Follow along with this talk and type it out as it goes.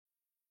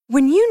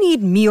When you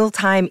need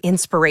mealtime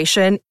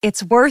inspiration,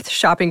 it's worth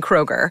shopping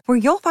Kroger, where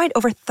you'll find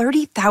over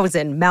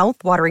 30,000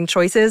 mouth-watering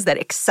choices that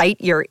excite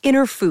your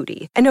inner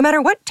foodie. And no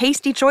matter what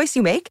tasty choice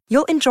you make,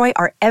 you'll enjoy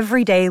our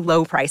everyday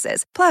low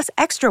prices, plus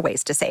extra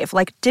ways to save,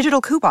 like digital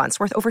coupons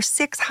worth over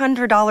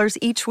 $600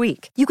 each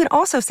week. You can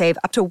also save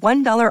up to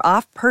 $1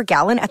 off per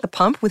gallon at the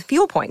pump with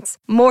fuel points.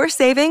 More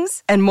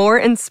savings and more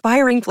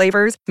inspiring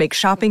flavors make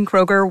shopping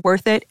Kroger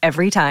worth it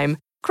every time.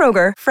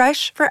 Kroger,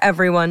 fresh for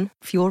everyone.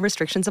 Fuel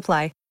restrictions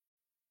apply.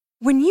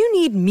 When you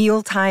need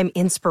mealtime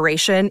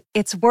inspiration,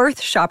 it's worth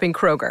shopping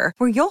Kroger,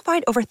 where you'll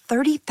find over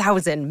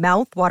 30,000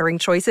 mouth-watering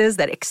choices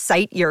that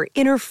excite your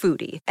inner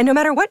foodie. And no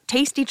matter what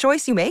tasty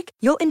choice you make,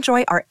 you'll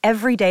enjoy our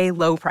everyday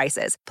low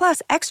prices,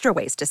 plus extra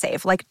ways to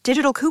save, like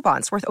digital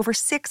coupons worth over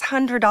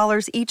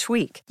 $600 each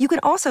week. You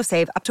can also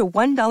save up to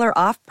 $1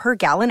 off per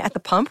gallon at the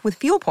pump with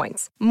fuel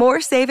points.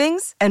 More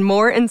savings and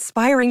more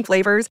inspiring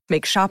flavors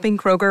make shopping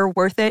Kroger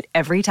worth it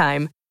every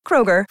time.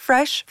 Kroger,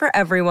 fresh for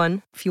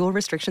everyone. Fuel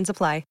restrictions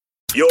apply.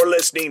 You're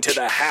listening to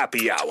The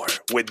Happy Hour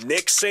with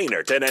Nick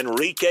Sainert and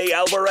Enrique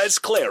Alvarez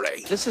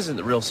Clary. This isn't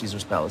the real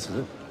Caesar's Palace, is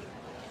it?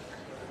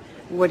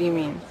 What do you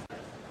mean?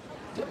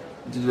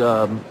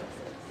 Did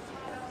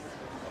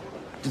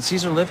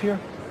Caesar live here?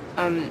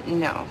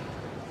 No.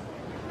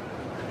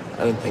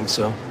 I didn't think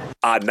so.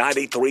 On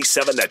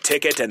 93.7 The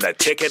Ticket and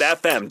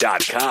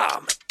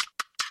theticketfm.com.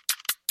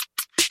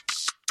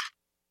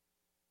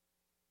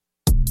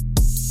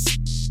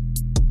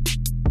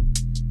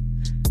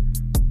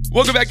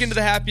 Welcome back into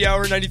the Happy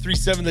Hour,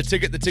 93.7 The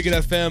Ticket,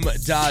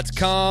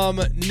 theticketfm.com.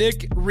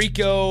 Nick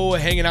Rico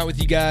hanging out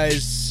with you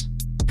guys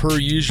per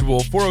usual.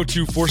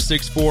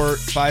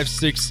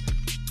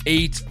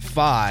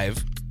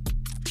 402-464-5685.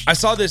 I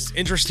saw this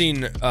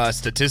interesting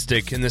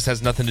statistic, and this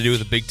has nothing to do with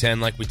the Big Ten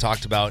like we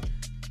talked about,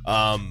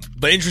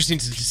 but interesting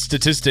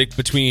statistic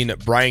between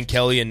Brian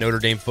Kelly and Notre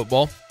Dame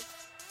football,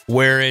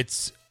 where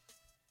it's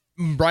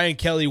Brian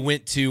Kelly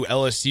went to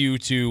LSU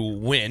to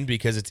win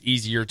because it's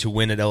easier to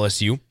win at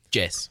LSU.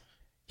 Yes.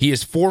 He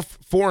is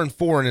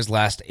 4-4 in his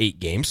last 8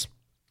 games.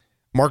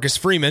 Marcus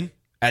Freeman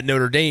at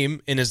Notre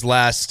Dame in his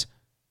last,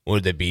 what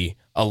would that be,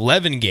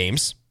 11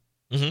 games.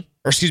 Or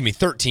excuse me,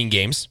 13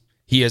 games.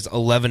 He is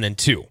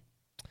 11-2.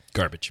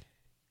 Garbage.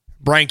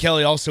 Brian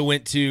Kelly also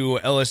went to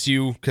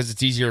LSU because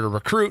it's easier to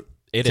recruit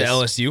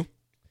LSU.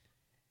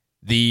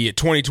 The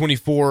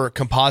 2024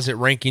 composite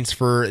rankings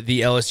for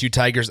the LSU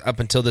Tigers up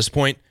until this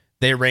point,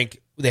 they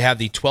have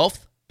the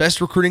 12th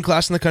best recruiting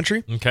class in the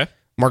country. Okay.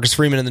 Marcus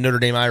Freeman and the Notre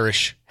Dame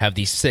Irish have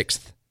the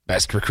 6th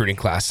best recruiting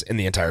class in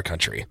the entire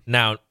country.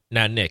 Now,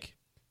 Nick,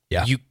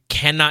 you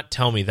cannot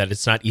tell me that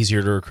it's not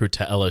easier to recruit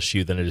to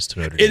LSU than it is to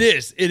Notre Dame.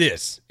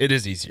 It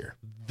is easier.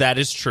 That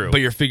is true.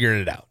 But you're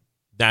figuring it out.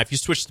 Now, if you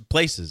switch the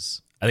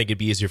places, I think it'd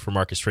be easier for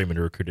Marcus Freeman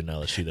to recruit in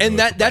LSU than and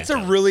that's a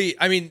really,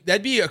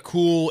 that'd be a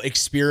cool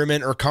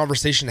experiment or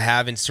conversation to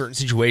have in certain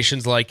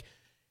situations like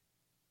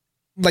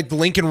the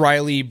Lincoln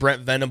Riley,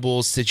 Brent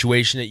Venables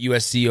situation at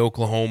USC,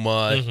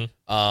 Oklahoma.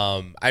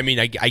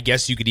 I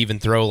guess you could even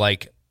throw you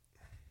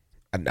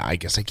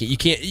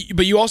can't,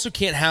 but you also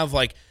can't have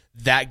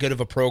that good of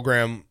a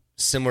program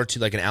similar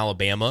to an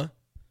Alabama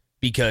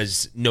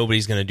because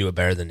nobody's going to do it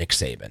better than Nick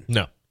Saban.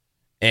 No.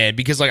 And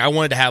because I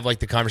wanted to have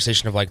the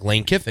conversation of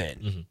Lane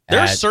Kiffin. There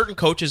are certain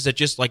coaches that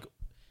just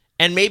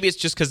and maybe it's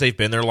just because they've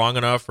been there long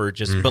enough or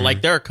just,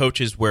 but there are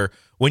coaches where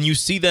when you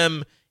see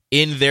them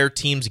in their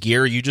team's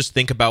gear, you just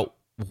think about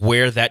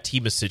where that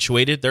team is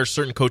situated. There are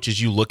certain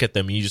coaches you look at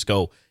them and you just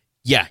go,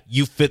 yeah,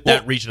 you fit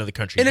that region of the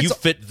country. You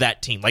fit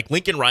that team. Like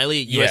Lincoln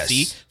Riley at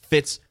USC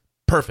fits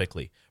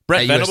perfectly.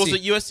 Brent Venables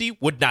at USC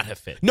would not have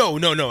fit. No.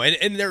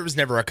 And there was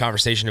never a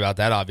conversation about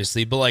that,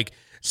 obviously. But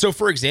so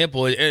for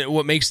example,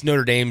 what makes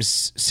Notre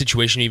Dame's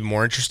situation even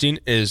more interesting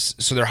is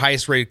their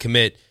highest rated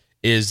commit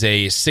is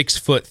a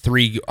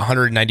 6'3",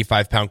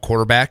 195-pound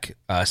quarterback.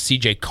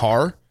 CJ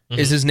Carr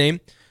is his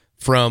name.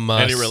 From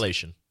any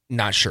relation?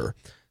 Not sure.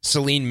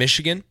 Saline,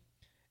 Michigan.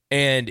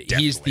 And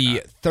definitely he's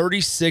the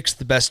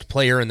 36th best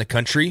player in the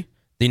country,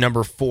 the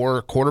number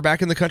 4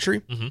 quarterback in the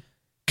country,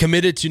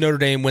 committed to Notre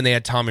Dame when they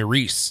had Tommy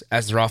Rees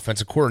as their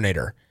offensive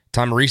coordinator.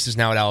 Tommy Rees is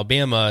now at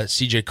Alabama.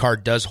 CJ Carr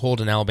does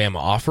hold an Alabama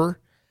offer,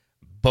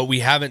 but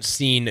we haven't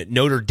seen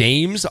Notre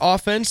Dame's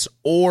offense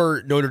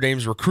or Notre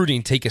Dame's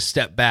recruiting take a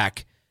step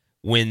back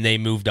when they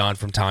moved on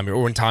from Tommy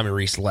or when Tommy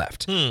Rees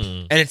left.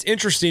 And it's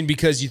interesting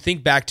because you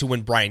think back to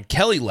when Brian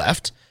Kelly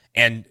left,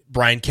 and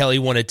Brian Kelly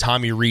wanted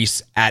Tommy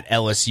Rees at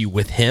LSU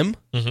with him.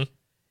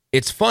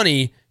 It's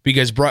funny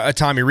because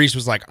Tommy Rees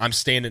was like, I'm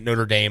staying at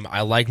Notre Dame. I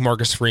like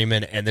Marcus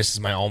Freeman, and this is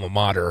my alma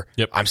mater.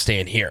 I'm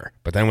staying here.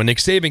 But then when Nick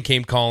Saban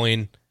came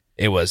calling,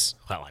 it was,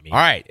 all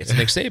right, it's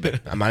Nick Saban.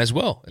 I might as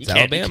well. It's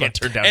Alabama. You can't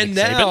turn down Nick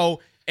Saban.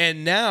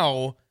 And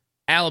now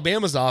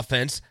Alabama's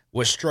offense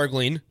was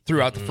struggling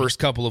throughout the first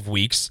couple of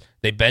weeks.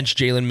 They bench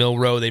Jalen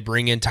Milroe. They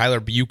bring in Tyler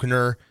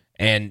Buchner.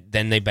 And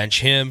then they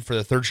bench him for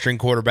the third-string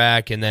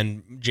quarterback, and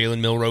then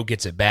Jalen Milroe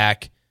gets it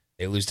back.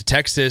 They lose to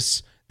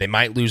Texas. They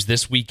might lose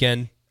this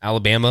weekend,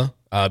 Alabama,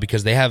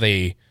 because they have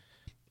a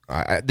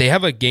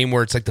game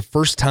where it's the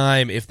first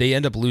time if they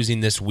end up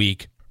losing this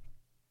week,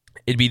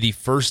 It'd be the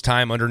first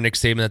time under Nick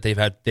Saban that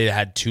they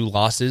had 2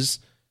 losses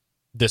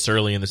this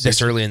early in the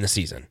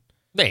season.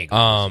 They ain't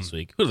gonna lose this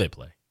week. Who do they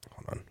play?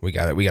 Hold on, we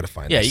got to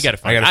find. Yeah, this. you got to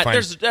find.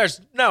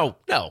 There's no.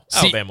 See,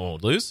 Alabama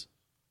won't lose.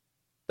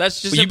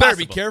 That's just you impossible.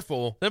 better be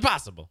careful.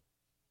 Impossible.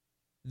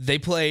 They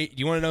play. Do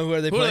you want to know who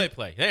they play? Who do they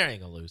play? They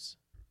ain't gonna lose.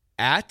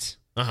 At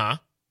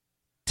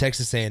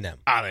Texas A&M. They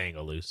ain't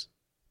gonna lose.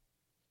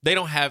 They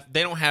don't have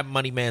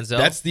Money Manziel.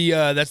 That's the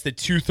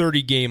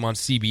 2:30 game on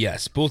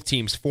CBS. Both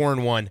teams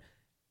 4-1.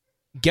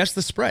 Guess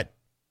the spread.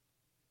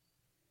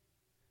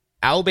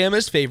 Alabama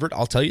is favored.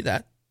 I'll tell you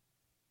that.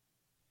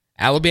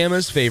 Alabama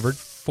is favored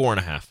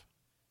 4.5.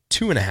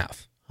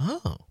 2.5.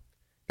 Oh,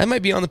 that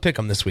might be on the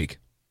pick'em this week.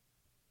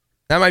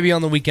 That might be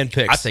on the weekend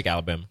picks. I take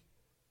Alabama.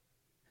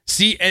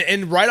 See,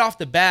 and right off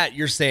the bat,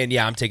 you're saying,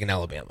 yeah, I'm taking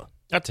Alabama.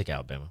 I'd take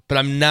Alabama, but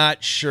I'm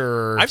not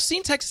sure. I've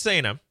seen Texas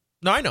A&M.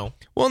 No, I know.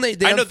 Well, they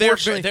I know they're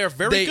unfortunately-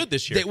 very good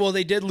this year.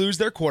 They did lose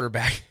their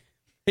quarterback.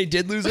 They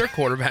did lose their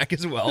quarterback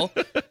as well.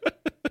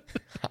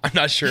 I'm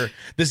not sure.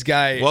 This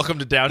guy. Welcome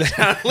to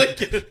downtown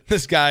Lincoln.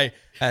 This guy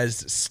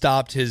has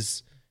stopped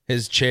his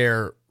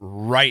chair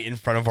right in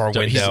front of our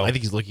window. I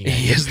think he's looking at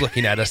He is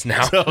looking at us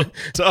now.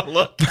 Don't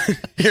look.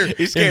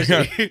 He scares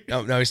me.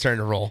 No, he's starting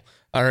to roll.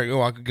 All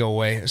right, go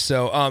away.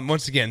 So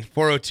once again,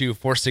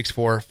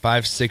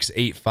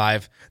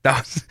 402-464-5685.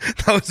 That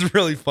was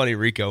really funny,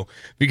 Rico,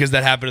 because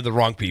that happened to the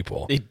wrong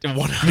people.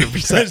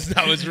 100%.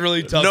 That was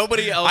really tough.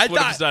 Nobody else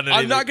would have done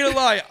anything. I'm not gonna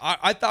lie.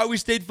 I thought we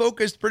stayed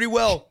focused pretty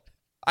well.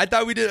 I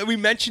thought we did. We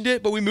mentioned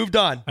it, but we moved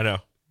on. I know.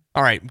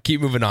 All right, keep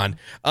moving on.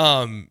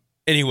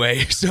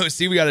 Anyway, so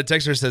see, we got a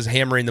texter that says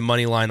hammering the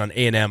money line on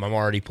A&M. I'm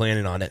already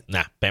planning on it.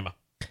 Nah, Bama.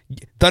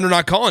 Thunder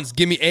Not Collins,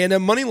 give me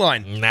A&M money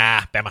line.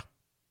 Nah, Bama.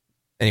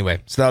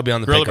 Anyway, so that'll be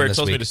on the Gorilla pick on Bird this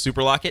tells week. me to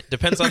super lock it.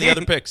 Depends on the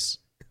other picks.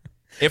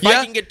 If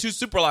I can get 2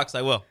 super locks,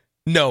 I will.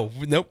 Nope.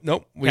 We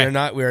Okay. are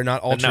not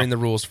altering the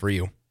rules for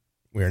you.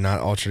 We are not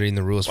altering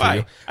the rules for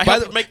you. I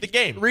helped make the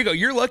game. Rico,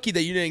 you're lucky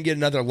that you didn't get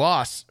another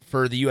loss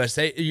for the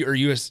USC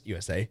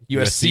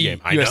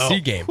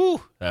game.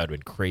 Whew, that would have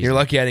been crazy. You're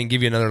lucky I didn't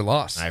give you another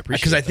loss. I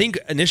appreciate because I that. think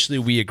initially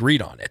we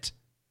agreed on it,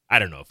 I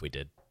don't know if we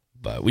did.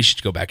 but we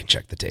should go back and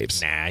check the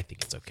tapes. Nah, I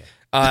think it's okay.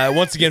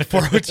 Once again,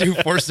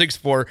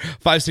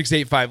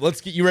 402-464-5685.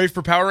 Let's get you ready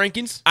for power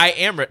rankings. I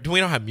am ready. We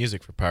don't have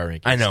music for power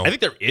rankings. I know. I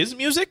think there is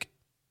music.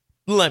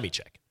 Let me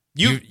check.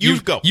 You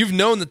go. You've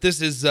known that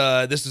this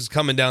is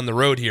coming down the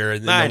road here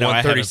in the I know,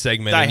 I 130 haven't-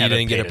 segment, I and you haven't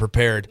didn't get paid it it.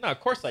 prepared. No, of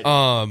course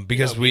I did.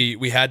 Because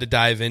we had to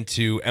dive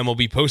into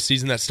MLB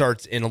postseason that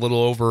starts in a little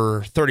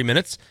over 30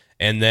 minutes,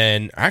 and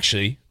then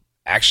actually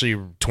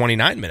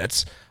 29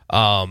 minutes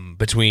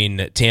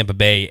between Tampa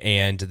Bay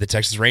and the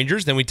Texas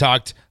Rangers. Then we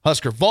talked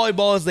Husker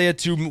volleyball as they had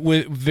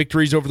 2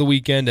 victories over the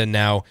weekend, and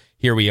now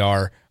here we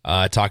are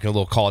talking a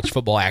little college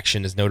football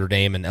action as Notre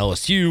Dame and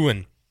LSU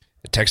and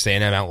Texas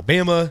A&M,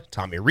 Alabama,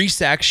 Tommy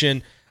Rees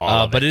action.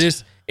 But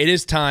it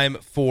is time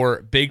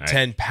for Big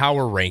Ten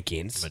power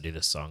rankings. I'm going to do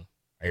this song.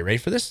 Are you ready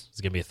for this? It's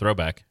going to be a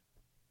throwback.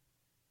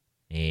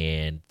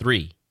 And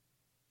 3,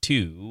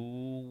 2,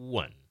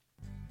 1.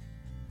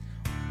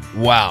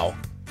 Wow.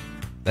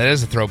 That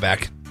is a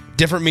throwback.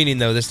 Different meaning,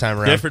 though, this time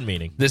around. Different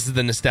meaning. This is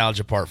the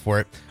nostalgia part for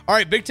it. All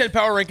right, Big Ten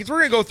power rankings. We're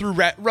going to go through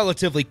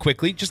relatively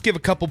quickly. Just give a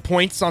couple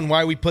points on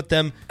why we put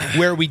them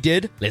where we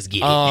did. Let's get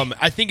it.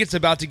 I think it's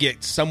about to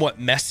get somewhat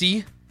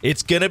messy.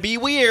 It's going to be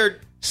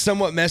weird.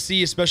 Somewhat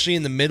messy, especially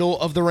in the middle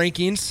of the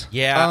rankings.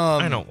 Yeah,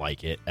 I don't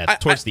like it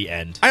towards the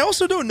end. I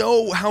also don't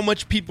know how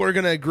much people are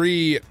going to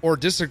agree or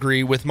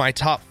disagree with my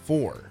top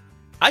 4.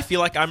 I feel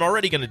like I'm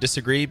already going to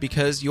disagree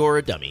because you're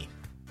a dummy.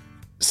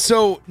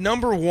 So,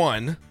 number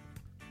 1,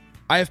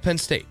 I have Penn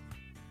State.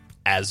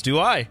 As do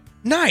I.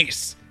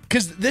 Nice.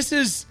 Because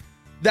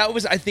that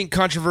was, I think,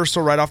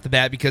 controversial right off the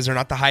bat because they're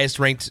not the highest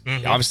ranked,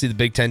 obviously the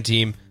Big Ten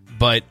team.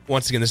 But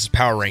once again, this is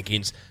power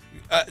rankings.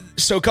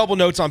 So a couple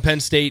notes on Penn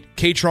State.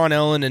 Katron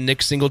Allen and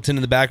Nick Singleton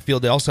in the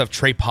backfield. They also have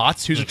Trey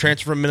Potts, who's a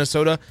transfer from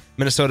Minnesota.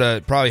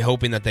 Minnesota probably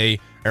hoping that they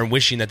are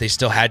wishing that they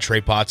still had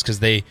Trey Potts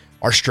because they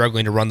are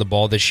struggling to run the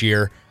ball this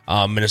year.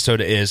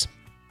 Minnesota is.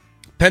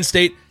 Penn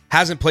State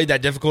hasn't played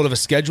that difficult of a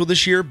schedule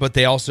this year, but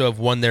they also have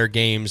won their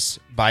games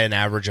by an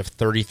average of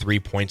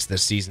 33 points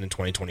this season in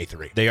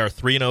 2023. They are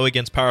 3-0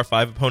 against Power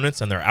 5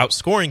 opponents, and they're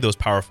outscoring those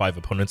Power 5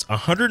 opponents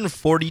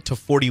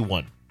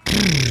 140-41.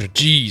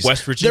 Jeez.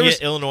 West Virginia,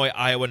 Illinois,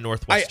 Iowa,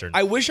 Northwestern.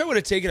 I wish I would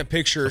have taken a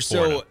picture.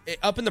 So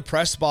up in the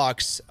press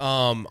box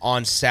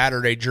on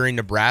Saturday during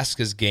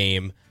Nebraska's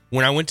game,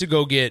 when I went to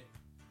go get,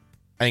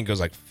 I think it was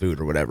like food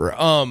or whatever,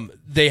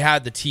 they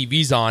had the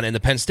TVs on and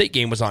the Penn State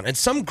game was on. And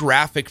some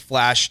graphic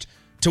flashed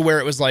to where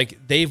it was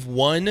like they've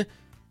won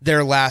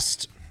their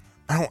last,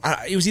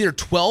 it was either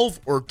 12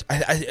 or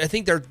I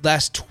think their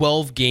last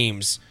 12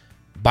 games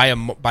by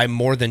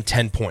more than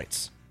 10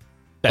 points.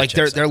 Like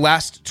their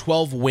last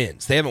 12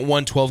 wins. They haven't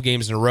won 12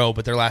 games in a row,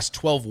 but their last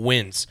 12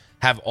 wins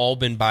have all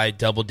been by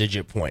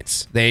double-digit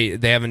points. They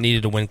haven't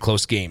needed to win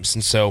close games.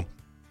 And so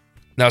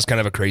that was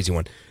kind of a crazy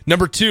one.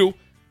 Number 2,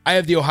 I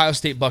have the Ohio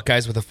State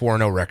Buckeyes with a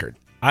 4-0 record.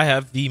 I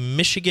have the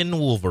Michigan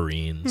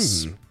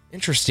Wolverines.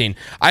 Interesting.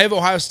 I have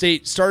Ohio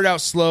State started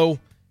out slow,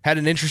 had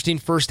an interesting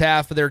first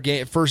half of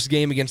their first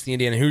game against the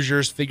Indiana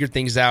Hoosiers, figured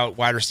things out,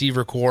 wide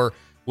receiver core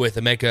with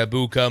Emeka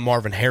Ibuka,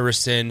 Marvin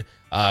Harrison,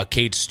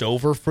 Cade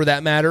Stover for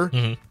that matter.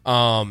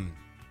 Mm-hmm.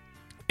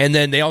 And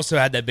then they also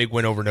had that big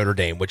win over Notre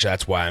Dame, which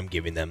that's why I'm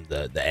giving them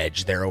the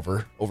edge there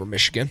over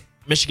Michigan.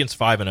 Michigan's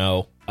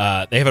 5-0.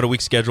 They have had a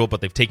weak schedule, but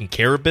they've taken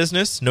care of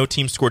business. No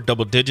team scored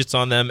double digits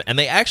on them. And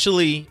they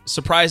actually,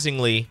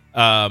 surprisingly,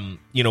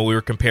 we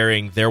were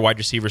comparing their wide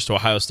receivers to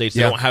Ohio State. So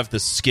they don't have the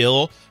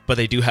skill, but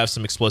they do have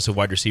some explosive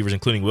wide receivers,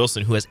 including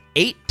Wilson, who has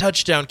 8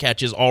 touchdown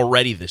catches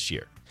already this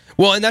year.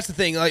 Well, and that's the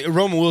thing. Like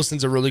Roman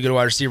Wilson's a really good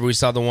wide receiver. We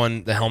saw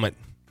the helmet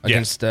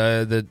against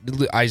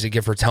the Isaac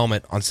Giffords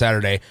helmet on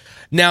Saturday.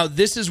 Now,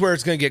 this is where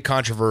it's going to get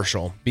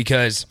controversial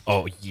because...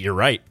 Oh, you're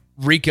right.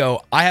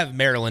 Rico, I have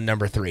Maryland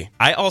number 3.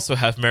 I also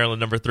have Maryland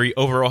number 3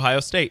 over Ohio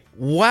State.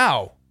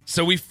 Wow.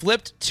 So we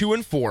flipped 2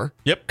 and 4.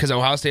 Yep. Because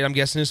Ohio State, I'm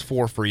guessing, is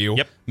 4 for you.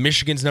 Yep.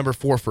 Michigan's number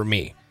 4 for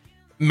me.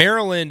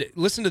 Maryland,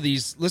 listen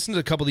to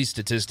a couple of these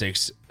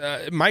statistics.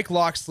 Mike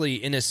Locksley,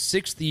 in his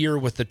 6th year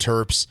with the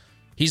Terps,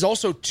 he's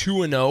also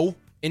 2-0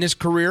 in his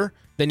career.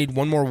 They need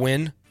one more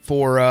win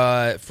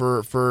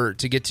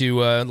to get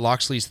to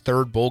Locksley's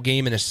 3rd bowl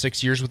game in his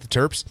 6 years with the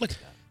Terps. Look at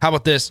that. How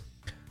about this?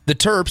 The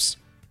Terps,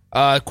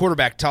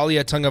 quarterback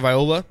Talia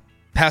Tungavailoa,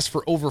 passed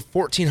for over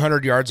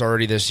 1,400 yards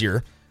already this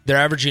year. They're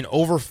averaging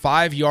over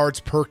 5 yards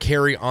per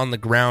carry on the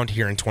ground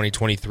here in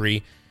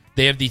 2023.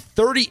 They have the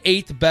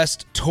 38th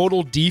best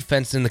total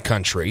defense in the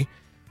country,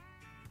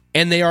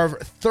 and they are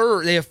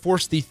third. They have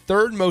forced the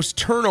 3rd most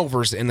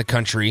turnovers in the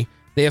country.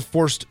 They have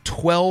forced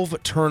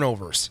 12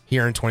 turnovers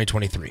here in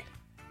 2023.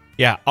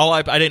 Yeah,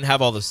 I didn't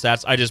have all the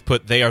stats. I just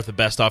put they are the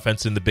best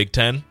offense in the Big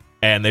Ten,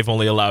 and they've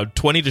only allowed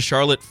 20 to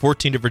Charlotte,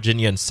 14 to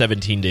Virginia, and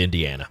 17 to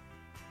Indiana.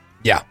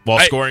 Yeah. While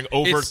scoring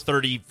over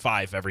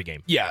 35 every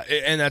game. Yeah,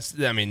 and it's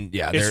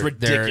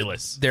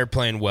ridiculous. They're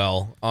playing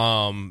well.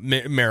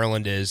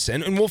 Maryland is.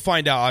 And we'll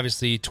find out,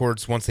 obviously,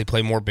 towards once they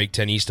play more Big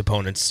Ten East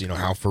opponents,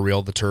 how for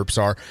real the Terps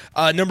are.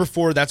 Number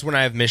 4, that's when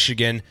I have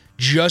Michigan,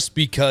 just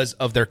because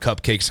of their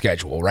cupcake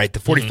schedule, right? The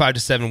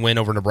 45-7 win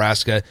over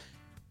Nebraska.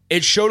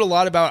 It showed a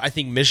lot about, I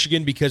think,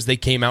 Michigan because they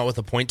came out with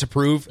a point to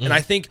prove. And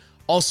I think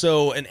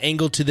also an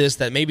angle to this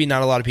that maybe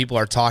not a lot of people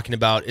are talking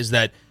about is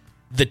that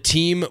the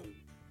team...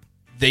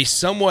 They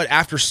somewhat,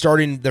 after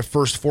starting their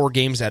first 4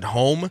 games at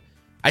home,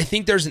 I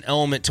think there's an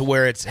element to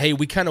where it's, hey,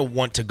 we kind of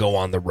want to go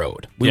on the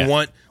road. We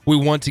want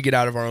to get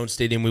out of our own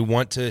stadium. We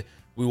want to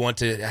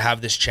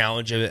have this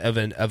challenge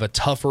of a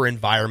tougher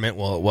environment.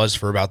 Well, it was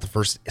for about the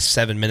first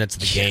 7 minutes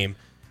of the game,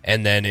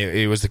 and then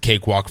it was the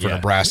cakewalk for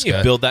Nebraska.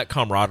 You build that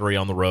camaraderie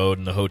on the road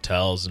and the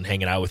hotels and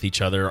hanging out with each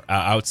other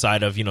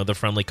outside of the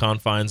friendly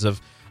confines of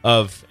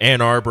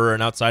Ann Arbor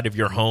and outside of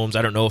your homes.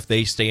 I don't know if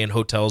they stay in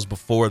hotels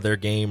before their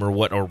game or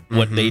what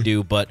they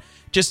do, but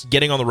just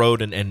getting on the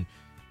road and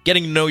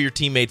getting to know your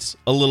teammates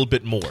a little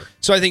bit more.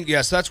 So I think,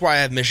 so that's why I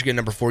have Michigan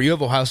number 4. You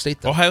have Ohio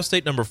State, though. Ohio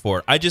State number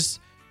 4. I just,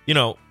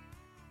 Kyle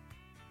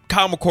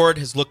McCord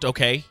has looked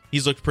okay.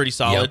 He's looked pretty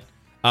solid.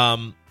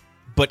 Yep.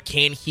 But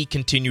can he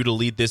continue to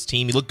lead this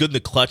team? He looked good in the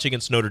clutch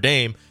against Notre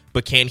Dame,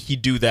 but can he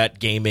do that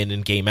game in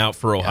and game out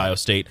for Ohio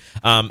State?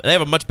 They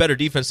have a much better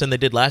defense than they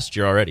did last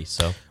year already.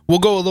 So we'll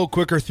go a little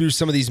quicker through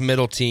some of these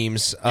middle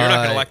teams. You're not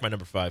going to like my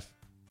number 5.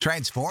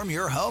 Transform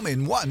your home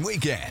in one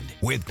weekend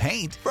with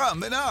paint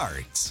from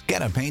Menards.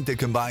 Get a paint that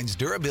combines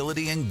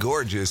durability and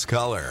gorgeous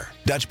color.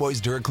 Dutch Boys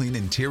DuraClean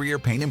Interior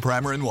Paint and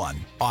Primer in 1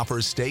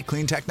 offers Stay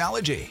Clean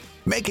technology,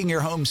 making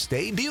your home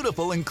stay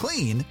beautiful and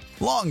clean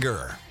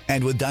longer.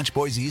 And with Dutch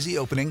Boy's easy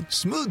opening,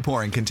 smooth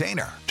pouring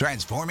container,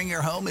 transforming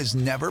your home has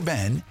never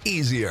been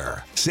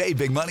easier. Save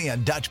big money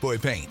on Dutch Boy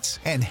paints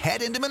and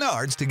head into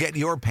Menards to get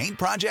your paint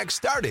project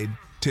started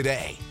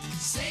today.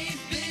 Save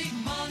big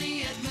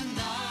money at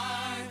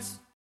Menards.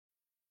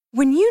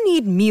 When you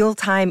need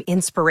mealtime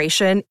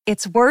inspiration,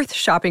 it's worth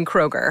shopping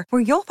Kroger,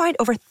 where you'll find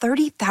over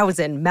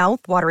 30,000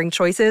 mouth-watering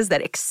choices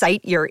that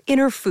excite your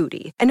inner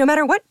foodie. And no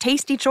matter what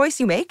tasty choice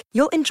you make,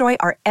 you'll enjoy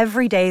our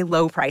everyday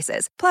low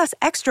prices, plus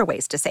extra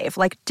ways to save,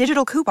 like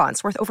digital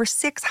coupons worth over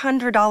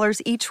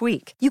 $600 each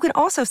week. You can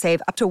also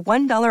save up to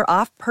 $1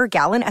 off per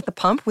gallon at the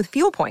pump with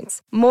fuel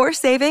points. More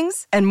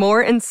savings and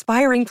more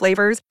inspiring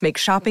flavors make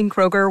shopping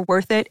Kroger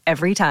worth it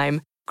every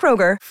time.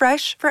 Kroger,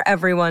 fresh for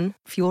everyone.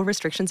 Fuel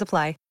restrictions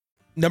apply.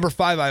 Number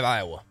 5, I have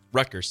Iowa.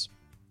 Rutgers.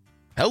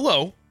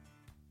 Hello.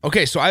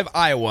 Okay, so I have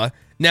Iowa.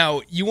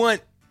 Now, you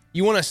want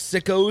a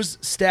sickos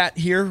stat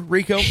here,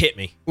 Rico? Hit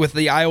me. With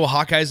the Iowa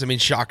Hawkeyes, I mean,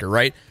 shocker,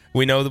 right?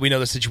 We know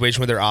the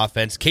situation with their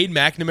offense. Cade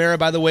McNamara,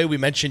 by the way, we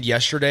mentioned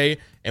yesterday,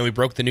 and we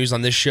broke the news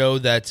on this show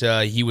that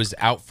he was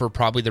out for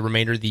probably the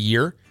remainder of the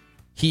year.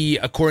 He,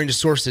 according to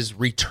sources,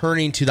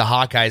 returning to the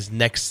Hawkeyes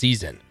next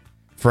season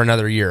for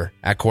another year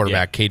at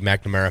quarterback, Cade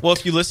McNamara. Well,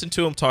 if you listen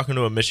to him talking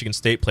to a Michigan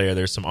State player,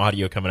 there's some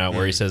audio coming out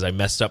where he says, I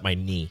messed up my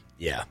knee.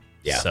 Yeah.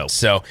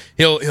 So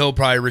he'll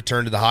probably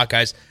return to the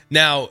Hawkeyes.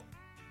 Now,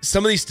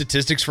 some of these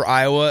statistics for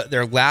Iowa,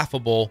 they're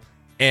laughable,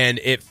 and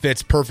it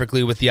fits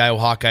perfectly with the Iowa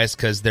Hawkeyes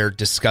because they're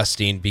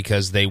disgusting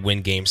because they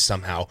win games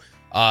somehow.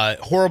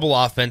 Horrible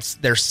offense.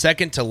 They're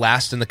second to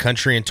last in the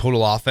country in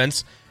total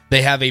offense.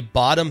 They have a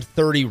bottom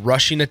 30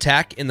 rushing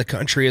attack in the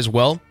country as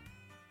well.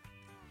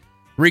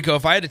 Rico,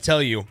 if I had to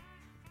tell you,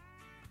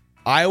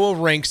 Iowa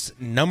ranks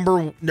in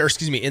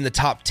the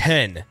top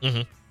 10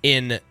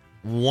 in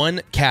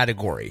one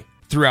category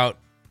throughout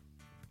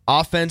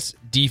offense,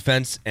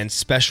 defense, and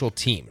special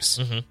teams.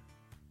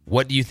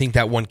 What do you think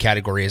that one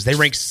category is? They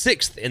rank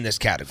 6th in this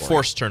category.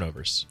 Forced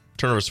turnovers.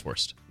 Turnovers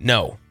forced.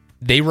 No.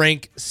 They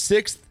rank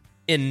 6th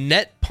in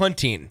net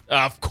punting.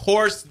 Of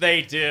course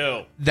they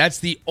do. That's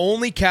the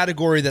only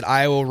category that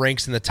Iowa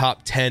ranks in the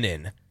top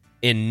 10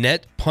 in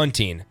net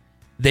punting.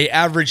 They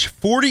average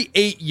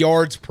 48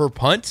 yards per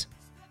punt.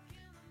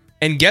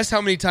 And guess how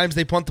many times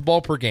they punt the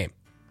ball per game?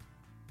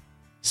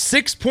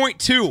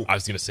 6.2. I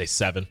was going to say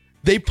 7.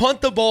 They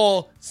punt the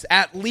ball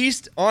at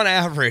least on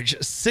average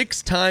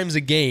 6 times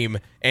a game,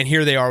 and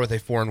here they are with a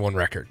 4-1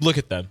 record. Look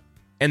at them.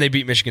 And they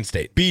beat Michigan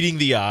State. Beating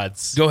the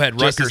odds. Go ahead,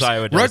 just Rutgers. as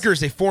Iowa does.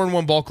 Rutgers, a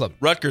 4-1 ball club.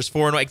 Rutgers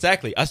 4-1.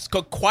 Exactly. A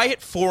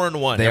quiet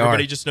 4-1. They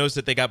Everybody are. just knows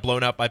that they got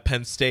blown out by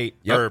Penn State.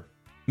 Yep. Or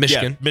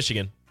Michigan. Yeah,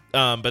 Michigan.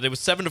 But it was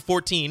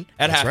 7-14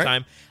 at That's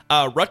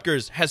halftime.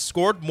 Rutgers has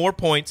scored more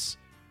points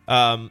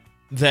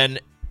than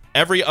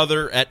every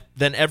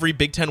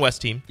Big Ten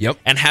West team. Yep.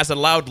 And has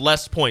allowed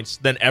less points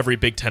than every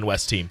Big Ten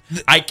West team.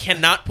 I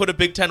cannot put a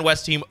Big Ten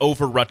West team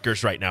over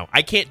Rutgers right now.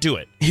 I can't do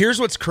it. Here's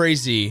what's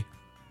crazy.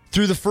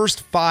 Through the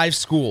first 5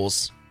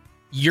 schools,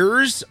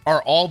 yours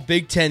are all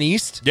Big Ten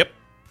East. Yep.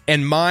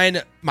 And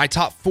mine, my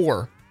top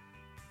 4,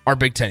 are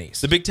Big Ten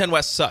East. The Big Ten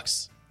West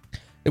sucks.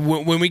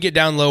 When we get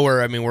down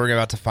lower, I mean, we're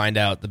about to find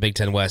out the Big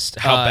Ten West.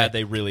 How bad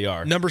they really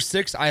are. Number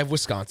 6, I have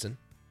Wisconsin.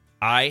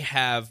 I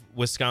have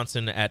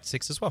Wisconsin at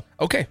 6 as well.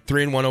 Okay,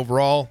 3-1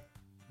 overall.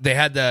 They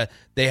had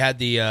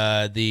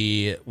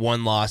the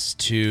one loss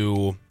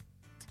to.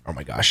 Oh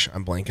my gosh,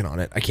 I'm blanking on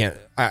it. I can't.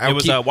 It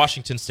was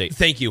Washington State.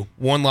 Thank you.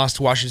 One loss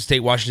to Washington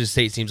State. Washington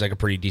State seems like a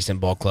pretty decent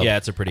ball club. Yeah,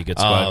 it's a pretty good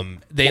squad.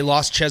 They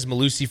lost Ches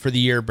Malusi for the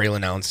year.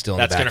 Braylon Allen's still in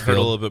the That's backfield. going to hurt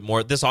a little bit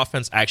more. This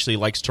offense actually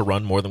likes to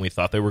run more than we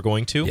thought they were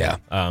going to.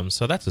 Yeah.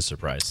 So that's a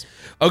surprise.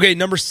 Okay,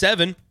 number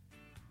 7.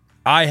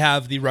 I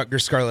have the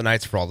Rutgers Scarlet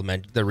Knights for all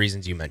the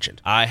reasons you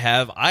mentioned. I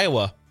have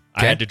Iowa.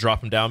 Okay. I had to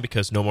drop them down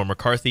because No More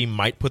McCarthy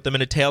might put them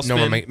in a tailspin. No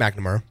more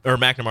McNamara. Or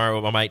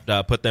McNamara might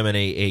put them in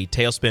a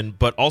tailspin.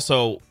 But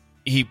also,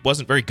 he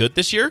wasn't very good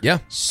this year. Yeah.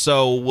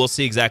 So we'll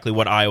see exactly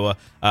what Iowa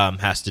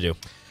has to do.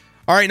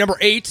 All right, number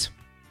 8.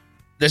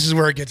 This is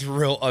where it gets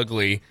real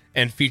ugly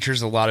and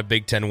features a lot of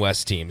Big Ten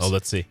West teams. Oh,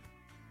 let's see.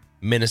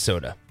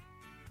 Minnesota.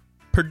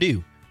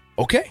 Purdue.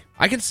 Okay,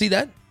 I can see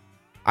that.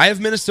 I have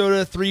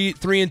Minnesota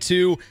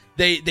 3-2.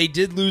 They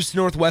did lose to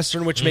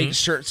Northwestern, which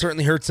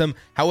certainly hurts them.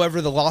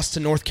 However, the loss to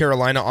North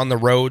Carolina on the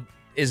road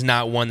is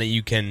not one that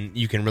you can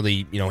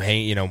really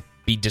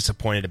be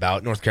disappointed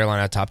about. North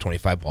Carolina, a top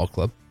 25 ball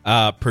club.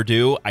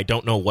 Purdue, I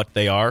don't know what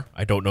they are.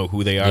 I don't know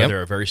who they are. Yep.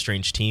 They're a very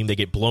strange team. They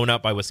get blown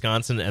out by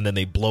Wisconsin, and then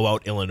they blow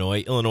out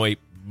Illinois. Illinois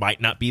might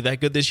not be that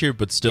good this year,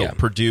 but still, Yeah.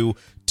 Purdue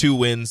 2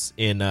 wins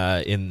in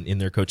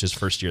their coach's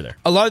first year there.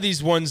 A lot of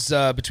these ones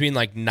between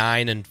like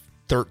 9 and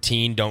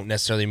 13 don't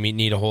necessarily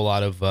need a whole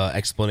lot of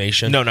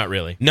explanation. No, not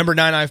really. Number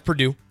 9, I have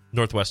Purdue.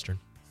 Northwestern.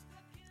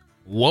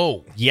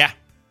 Whoa. Yeah.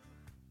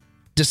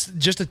 Just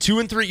a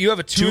 2-3. You have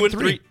a 2 and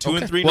 3. 2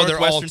 and 3 Well, they're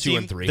all Northwestern 2 team.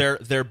 and 3.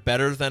 They're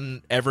better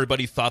than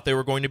everybody thought they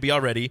were going to be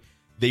already.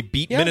 They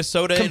beat Yeah,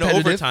 Minnesota in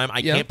competitive. overtime. I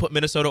Yeah. can't put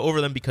Minnesota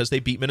over them because they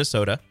beat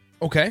Minnesota,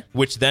 Okay.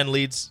 which then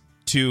leads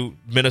to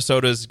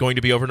Minnesota's going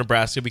to be over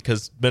Nebraska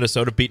because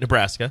Minnesota beat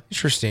Nebraska.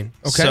 Interesting.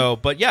 Okay. So,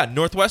 but yeah,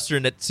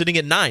 Northwestern sitting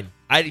at 9.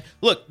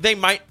 They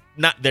might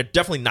not. They're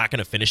definitely not going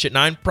to finish at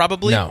 9,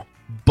 probably. No.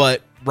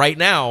 But right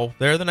now,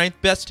 they're the 9th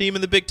best team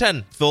in the Big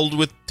Ten, filled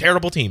with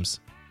terrible teams.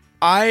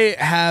 I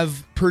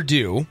have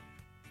Purdue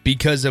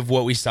because of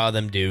what we saw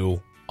them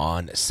do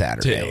on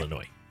Saturday. To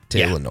Illinois. To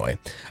Yeah. Illinois.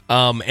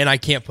 And I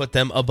can't put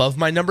them above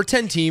my number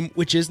 10 team,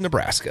 which is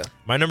Nebraska.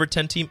 My number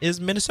 10 team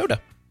is Minnesota.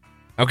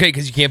 Okay,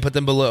 because you can't put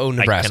them below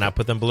Nebraska. I cannot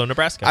put them below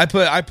Nebraska.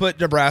 I put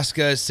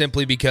Nebraska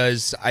simply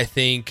because I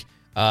think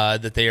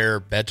that they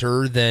are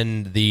better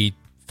than the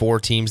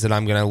 4 teams that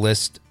I'm going to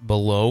list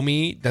below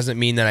me. Doesn't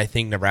mean that I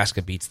think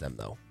Nebraska beats them,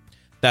 though.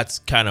 That's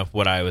kind of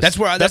what I was. That's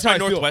how my I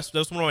feel. Northwest.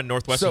 That's one of my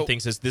Northwestern So-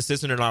 things. Is this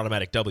isn't an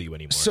automatic W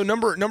anymore? So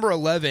number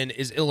 11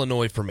 is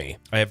Illinois for me.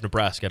 I have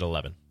Nebraska at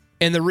 11.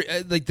 And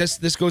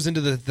this goes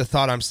into the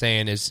thought I'm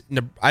saying is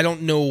I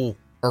don't know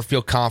or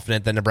feel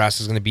confident that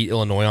Nebraska is going to beat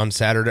Illinois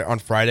on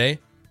Friday.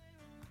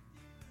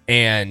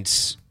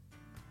 And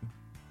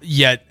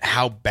yet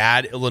how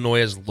bad Illinois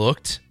has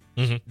looked,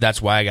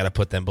 that's why I got to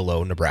put them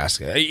below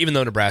Nebraska. Even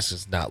though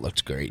Nebraska's not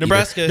looked great.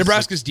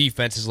 Nebraska's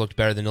defense has looked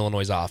better than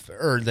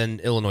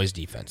Illinois'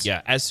 defense.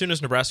 Yeah, as soon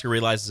as Nebraska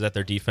realizes that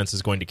their defense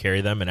is going to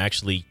carry them and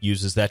actually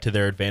uses that to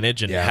their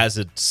advantage and has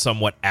a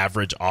somewhat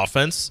average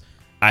offense,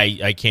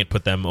 I can't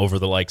put them over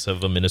the likes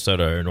of a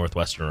Minnesota or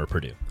Northwestern or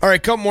Purdue. All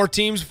right, couple more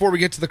teams before we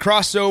get to the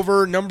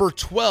crossover. Number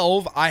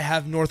 12, I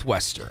have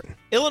Northwestern.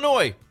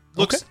 Illinois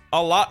looks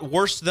a lot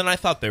worse than I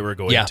thought they were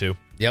going to.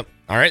 Yep.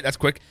 All right, that's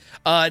quick.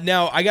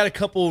 Now, I got a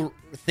couple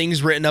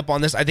things written up on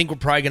this. I think we're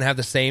probably going to have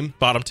the same.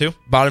 Bottom two?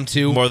 Bottom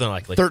two. More than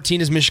likely.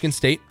 13 is Michigan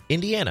State.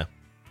 Indiana.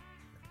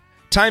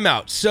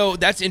 Timeout. So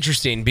that's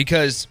interesting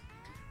because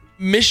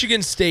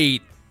Michigan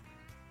State,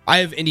 I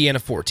have Indiana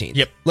 14.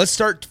 Yep. Let's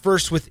start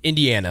first with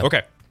Indiana.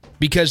 Okay.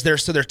 Because they're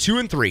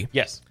 2-3.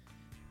 Yes.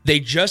 They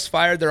just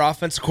fired their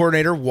offensive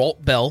coordinator,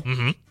 Walt Bell,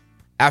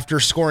 after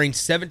scoring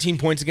 17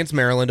 points against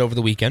Maryland over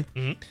the weekend.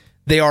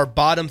 They are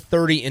bottom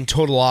 30 in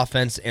total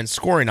offense and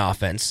scoring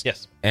offense.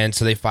 Yes. And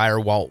so they fire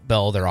Walt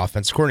Bell, their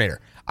offensive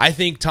coordinator. I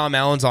think Tom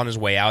Allen's on his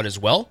way out as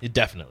well.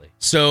 Definitely.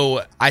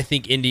 So I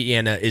think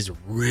Indiana is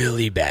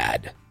really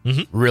bad.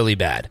 Really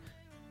bad.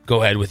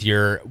 Go ahead with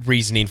your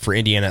reasoning for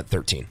Indiana at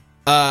 13.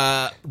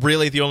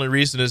 Really, the only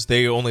reason is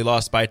they only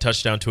lost by a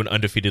touchdown to an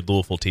undefeated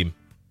Louisville team.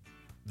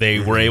 They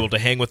were able to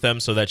hang with them,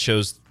 so that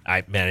shows,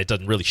 it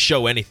doesn't really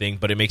show anything,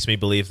 but it makes me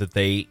believe that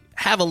they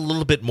have a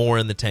little bit more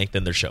in the tank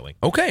than they're showing.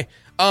 Okay.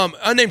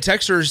 Unnamed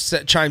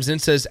Texter chimes in,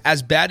 says,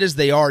 as bad as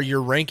they are,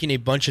 you're ranking a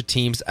bunch of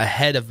teams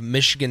ahead of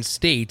Michigan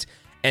State,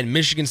 and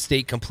Michigan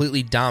State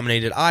completely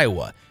dominated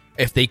Iowa.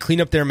 If they clean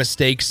up their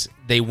mistakes,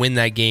 they win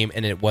that game,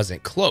 and it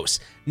wasn't close.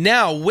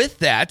 Now, with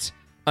that,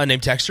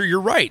 Unnamed Texter, you're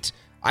right.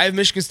 I have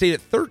Michigan State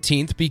at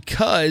 13th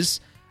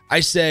because I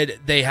said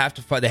they had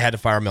to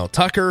fire Mel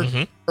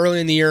Tucker early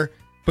in the year.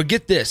 But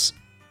get this.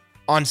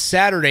 On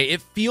Saturday,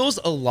 it feels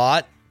a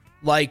lot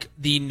like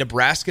the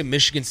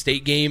Nebraska-Michigan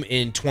State game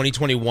in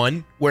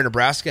 2021, where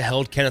Nebraska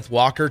held Kenneth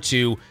Walker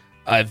to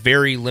a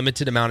very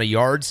limited amount of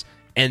yards,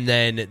 and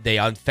then they,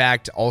 in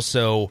fact,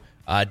 also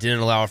didn't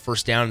allow a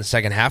first down in the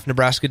second half.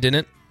 Nebraska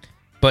didn't.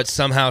 But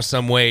somehow,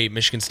 some way,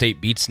 Michigan State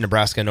beats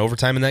Nebraska in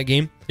overtime in that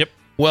game. Yep.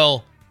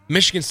 Well,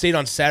 Michigan State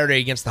on Saturday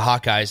against the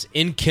Hawkeyes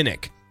in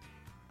Kinnick,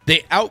 they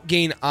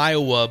outgained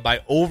Iowa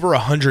by over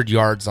 100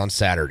 yards on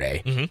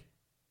Saturday.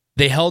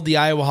 They held the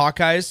Iowa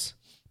Hawkeyes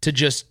to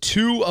just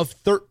 2 of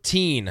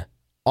 13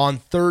 on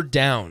third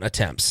down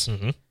attempts.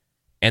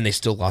 And they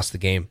still lost the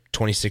game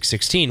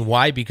 26-16.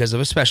 Why? Because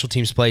of a special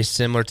teams play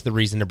similar to the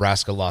reason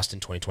Nebraska lost in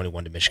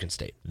 2021 to Michigan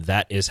State.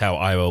 That is how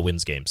Iowa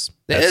wins games.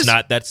 That's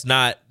not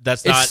an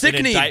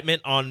sickening.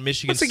 indictment on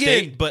Michigan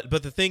State. But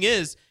the thing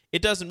is,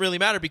 it doesn't really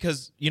matter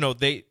because,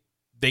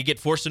 they get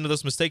forced into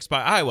those mistakes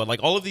by Iowa.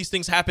 Like, all of these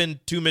things happen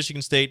to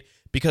Michigan State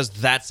because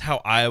that's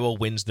how Iowa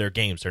wins their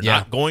games. They're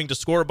not going to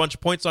score a bunch of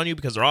points on you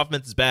because their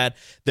offense is bad.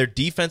 Their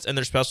defense and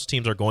their special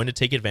teams are going to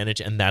take advantage,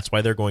 and that's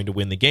why they're going to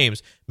win the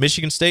games.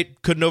 Michigan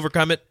State couldn't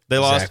overcome it. They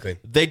lost.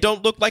 They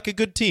don't look like a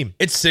good team.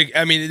 It's sick.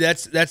 I mean,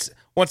 that's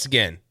once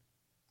again,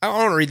 I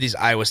want to read these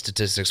Iowa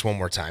statistics one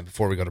more time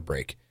before we go to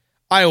break.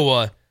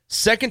 Iowa,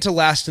 second to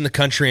last in the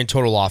country in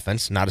total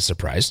offense, not a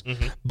surprise.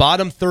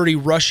 Bottom 30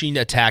 rushing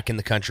attack in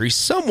the country,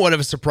 somewhat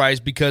of a surprise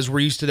because we're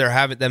used to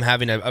them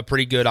having a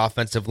pretty good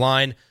offensive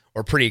line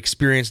or pretty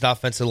experienced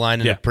offensive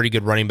line and a pretty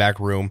good running back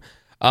room.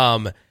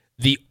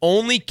 The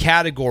only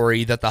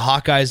category that the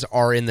Hawkeyes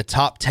are in the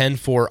top 10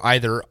 for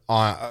either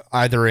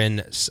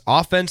in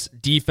offense,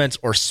 defense,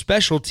 or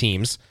special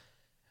teams,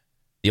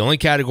 the only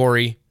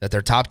category that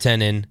they're top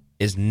 10 in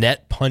is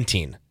net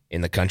punting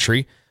in the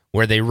country,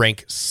 where they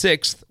rank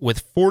 6th with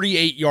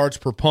 48 yards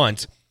per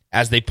punt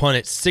as they punt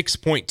it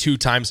 6.2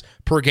 times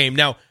per game.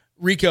 Now,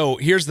 Rico,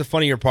 here's the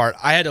funnier part.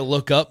 I had to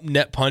look up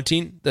net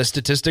punting, the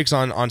statistics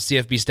on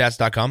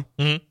CFBstats.com.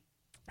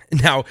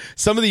 Now,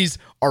 some of these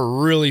are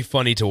really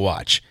funny to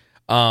watch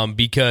or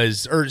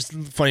it's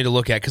funny to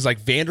look at because, like,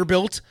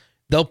 Vanderbilt,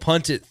 they'll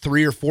punt it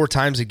 3 or 4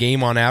 times a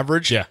game on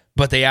average,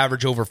 but they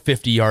average over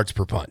 50 yards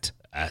per punt.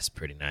 That's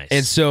pretty nice.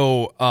 And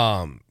so,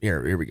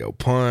 here we go.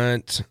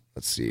 Punt.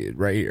 Let's see,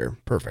 right here.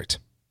 Perfect.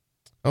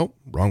 Oh,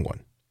 wrong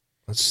one.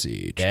 Let's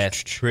see.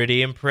 That's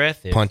pretty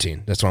impressive.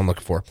 Punting. That's what I'm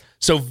looking for.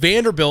 So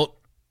Vanderbilt,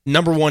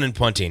 number 1 in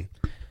punting.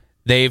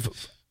 They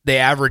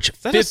average. Is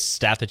that a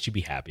stat that you'd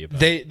be happy about?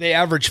 They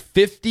average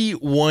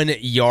 51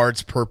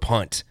 yards per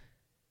punt,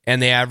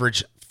 and they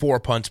average 4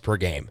 punts per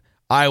game.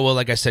 Iowa,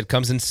 like I said,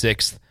 comes in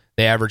 6th.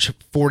 They average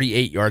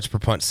 48 yards per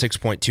punt,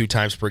 6.2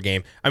 times per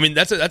game. I mean,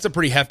 that's a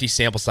pretty hefty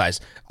sample size.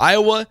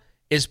 Iowa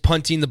is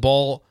punting the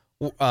ball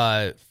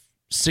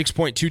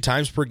 6.2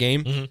 times per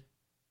game.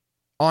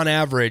 On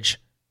average,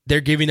 they're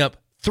giving up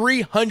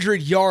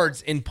 300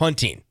 yards in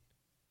punting.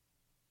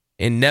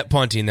 In net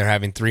punting, they're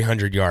having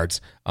 300 yards.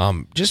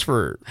 Just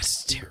for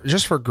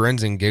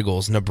grins and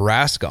giggles,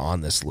 Nebraska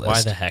on this list.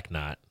 Why the heck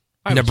not?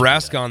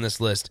 Nebraska on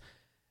this list,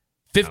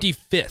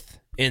 55th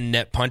in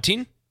net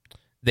punting.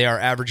 They are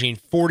averaging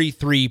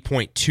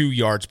 43.2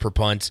 yards per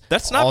punt.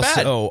 That's not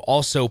bad.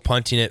 Also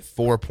punting it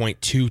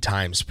 4.2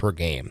 times per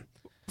game.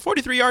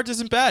 43 yards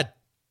isn't bad.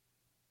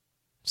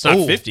 It's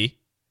not 50.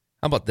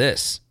 How about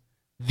this?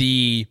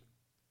 The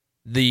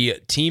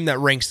team that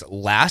ranks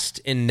last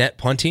in net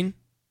punting,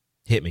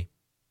 hit me.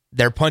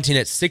 They're punting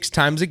it 6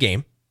 times a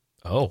game.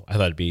 Oh, I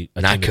thought it'd be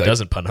a not team good. that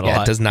doesn't punt a lot.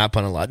 Yeah, it does not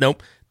punt a lot.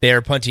 Nope. They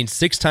are punting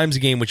 6 times a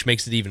game, which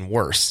makes it even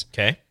worse.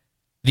 Okay.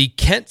 The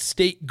Kent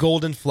State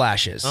Golden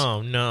Flashes.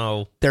 Oh,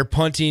 no. They're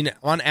punting,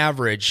 on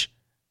average,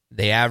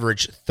 they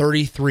average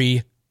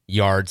 33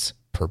 yards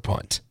per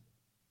punt.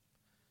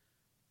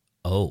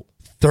 Oh.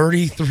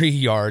 33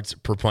 yards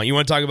per punt. You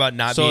want to talk about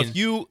not so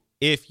being...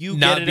 if you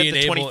not get it at being the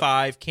able-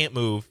 25, can't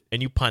move,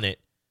 and you punt it,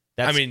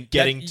 that's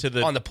getting to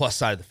the... on the plus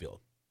side of the field.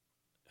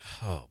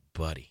 Oh,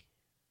 buddy.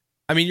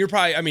 I mean, you're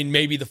probably... I mean,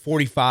 maybe the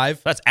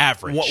 45. That's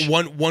average.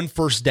 One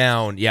first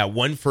down. Yeah,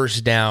 one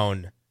first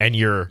down. And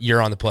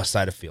you're on the plus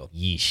side of the field.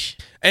 Yeesh.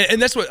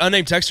 And that's what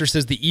Unnamed Texter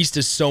says. The East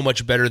is so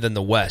much better than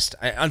the West.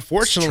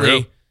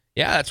 Unfortunately,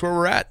 yeah, that's where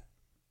we're at.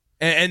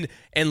 And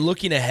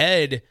looking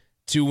ahead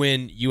to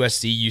when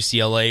USC,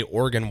 UCLA,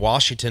 Oregon,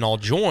 Washington all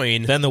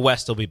join, then the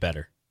West will be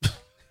better.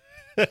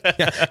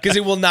 Because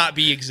it will not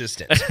be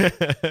existent.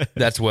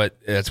 That's what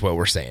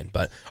we're saying.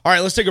 But all right,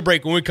 let's take a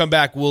break. When we come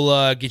back,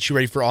 we'll get you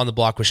ready for On the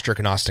Block with Strick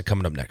and Austin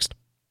coming up next.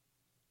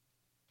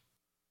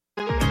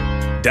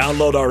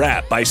 Download our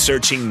app by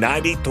searching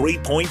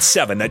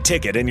 93.7 The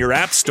Ticket in your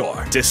app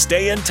store to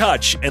stay in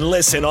touch and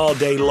listen all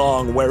day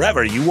long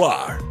wherever you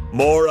are.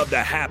 More of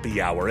the Happy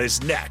Hour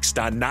is next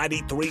on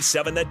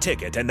 93.7 The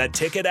Ticket and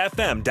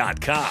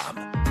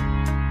theticketfm.com.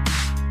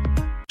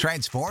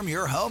 Transform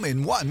your home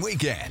in one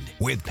weekend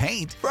with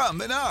paint from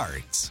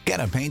Menards. Get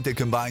a paint that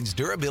combines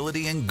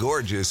durability and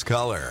gorgeous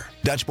color.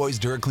 Dutch Boys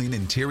DuraClean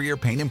Interior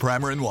Paint and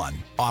Primer in One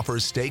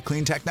offers Stay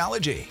Clean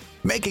technology,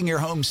 making your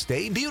home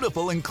stay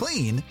beautiful and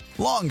clean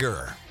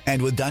longer.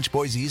 And with Dutch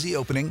Boy's easy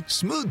opening,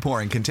 smooth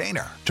pouring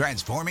container,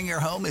 transforming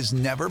your home has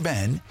never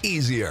been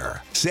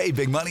easier. Save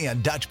big money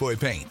on Dutch Boy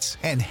paints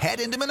and head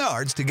into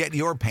Menards to get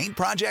your paint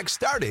project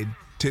started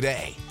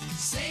today.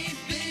 Save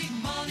big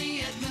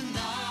money at Menards.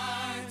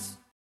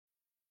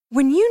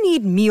 When you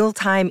need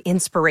mealtime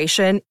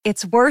inspiration,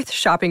 it's worth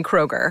shopping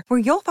Kroger, where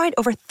you'll find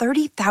over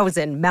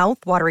 30,000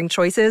 mouth-watering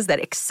choices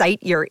that excite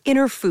your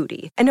inner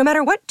foodie. And no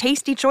matter what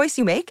tasty choice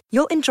you make,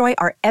 you'll enjoy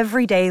our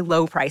everyday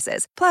low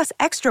prices, plus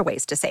extra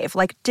ways to save,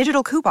 like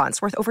digital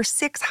coupons worth over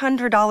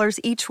 $600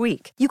 each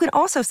week. You can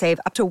also save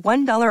up to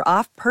 $1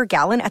 off per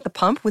gallon at the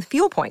pump with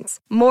fuel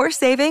points. More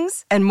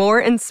savings and more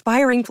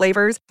inspiring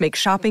flavors make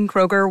shopping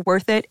Kroger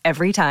worth it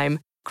every time.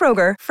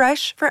 Kroger,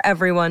 fresh for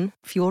everyone.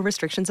 Fuel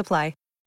restrictions apply.